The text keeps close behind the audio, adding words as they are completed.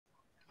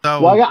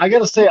Well, So I got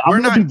to say, I'm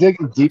we're going to be not.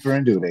 digging deeper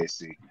into it,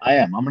 AC. I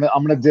am. I'm gonna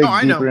No, dig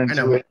I deeper know, I into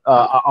know. it.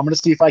 I'm going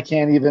to see if I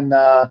can't even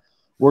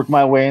work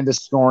my way into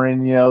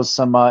scoring,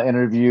 some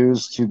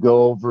interviews to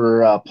go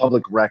over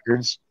public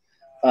records.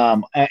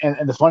 And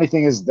the funny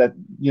thing is that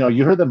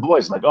you heard them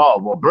boys like, oh,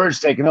 well, Bird's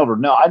taking over.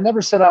 No, I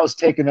never said I was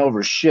taking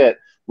over shit.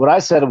 What I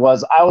said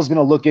was I was going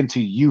to look into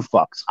you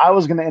fucks. I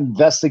was going to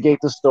investigate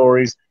the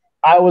stories.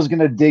 I was going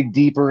to dig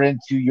deeper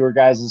into your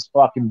guys'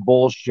 fucking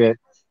bullshit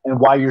and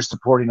why you're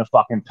supporting a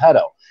fucking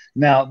pedo.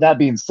 Now, that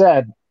being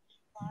said,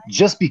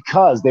 just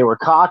because they were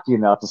cocky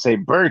enough to say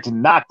Bird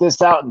can knock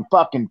this out in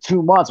fucking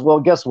 2 months, well,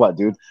 guess what,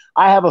 dude?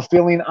 I have a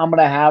feeling I'm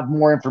going to have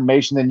more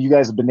information than you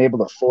guys have been able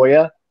to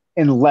FOIA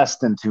in less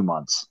than 2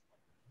 months.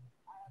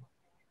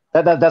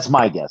 That's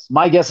my guess.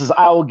 My guess is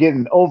I will get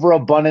an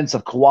overabundance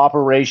of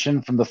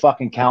cooperation from the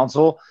fucking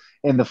council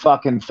and the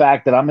fucking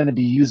fact that I'm going to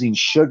be using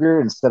sugar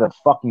instead of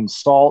fucking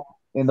salt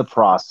in the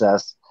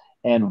process.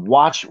 And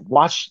watch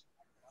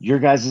your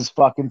guys'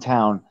 fucking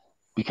town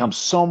become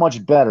so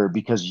much better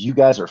because you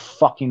guys are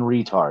fucking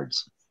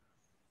retards.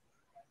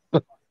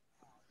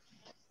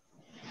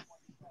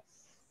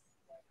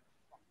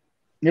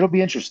 It'll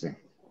be interesting.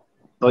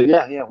 But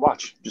yeah,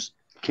 watch. Just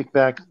kick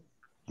back,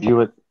 view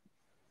it.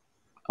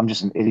 I'm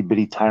just an itty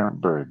bitty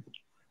tyrant bird.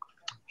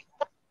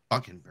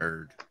 Fucking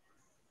bird.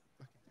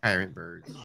 Tyrant birds.